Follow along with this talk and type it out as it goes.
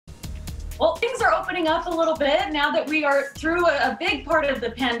Well, things are opening up a little bit now that we are through a big part of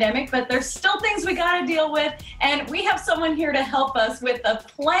the pandemic, but there's still things we got to deal with. And we have someone here to help us with a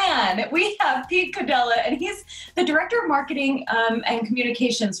plan. We have Pete Codella, and he's the Director of Marketing and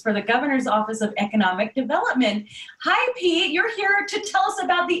Communications for the Governor's Office of Economic Development. Hi, Pete. You're here to tell us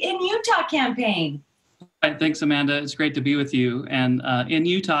about the InUtah campaign. Hi, thanks, Amanda. It's great to be with you. And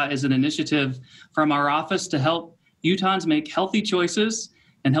InUtah is an initiative from our office to help Utahns make healthy choices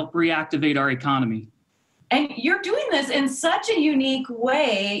and help reactivate our economy. And you're doing this in such a unique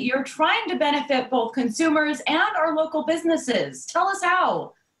way. You're trying to benefit both consumers and our local businesses. Tell us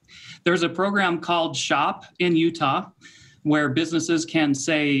how. There's a program called Shop in Utah where businesses can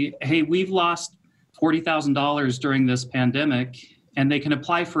say, hey, we've lost $40,000 during this pandemic, and they can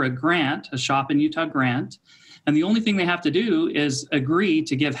apply for a grant, a Shop in Utah grant. And the only thing they have to do is agree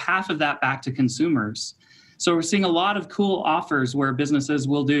to give half of that back to consumers. So we're seeing a lot of cool offers where businesses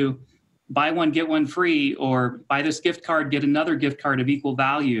will do buy one, get one free, or buy this gift card, get another gift card of equal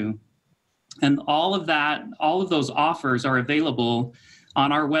value. And all of those offers are available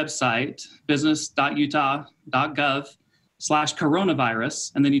on our website,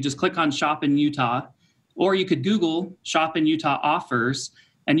 business.utah.gov/coronavirus. And then you just click on Shop in Utah, or you could Google Shop in Utah offers,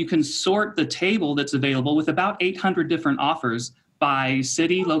 and you can sort the table that's available with about 800 different offers by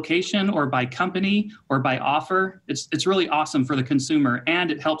city, location, or by company, or by offer. It's really awesome for the consumer, and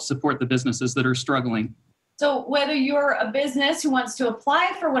it helps support the businesses that are struggling. So whether you're a business who wants to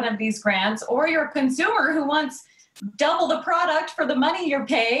apply for one of these grants, or you're a consumer who wants double the product for the money you're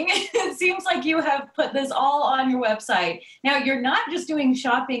paying, it seems like you have put this all on your website. Now, you're not just doing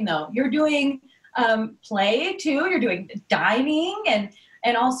shopping, though. You're doing play, too. You're doing dining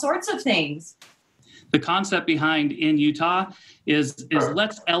and all sorts of things. The concept behind InUtah is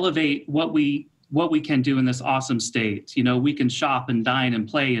let's elevate what we can do in this awesome state. You know, we can shop and dine and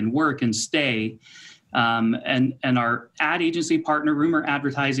play and work and stay. And our ad agency partner, Rumor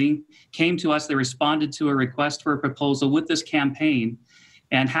Advertising, came to us. They responded to a request for a proposal with this campaign.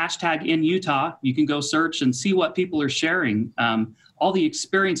 And hashtag InUtah, you can go search and see what people are sharing, all the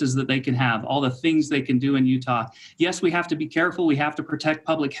experiences that they can have, all the things they can do in Utah. Yes, we have to be careful. We have to protect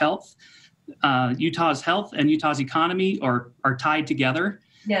public health. Utah's health and Utah's economy are tied together.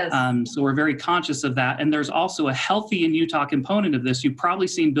 Yes. So we're very conscious of that. And there's also a healthy in Utah component of this. You've probably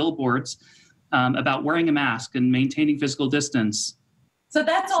seen billboards about wearing a mask and maintaining physical distance. So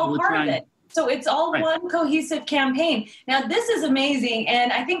that's all part of it. So it's all right. One cohesive campaign. Now, this is amazing,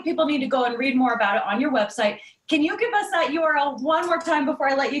 and I think people need to go and read more about it on your website. Can you give us that URL one more time before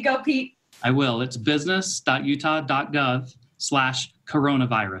I let you go, Pete? I will. It's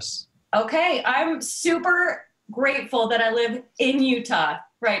business.utah.gov/coronavirus. Okay, I'm super grateful that I live in Utah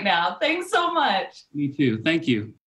right now. Thanks so much. Me too. Thank you.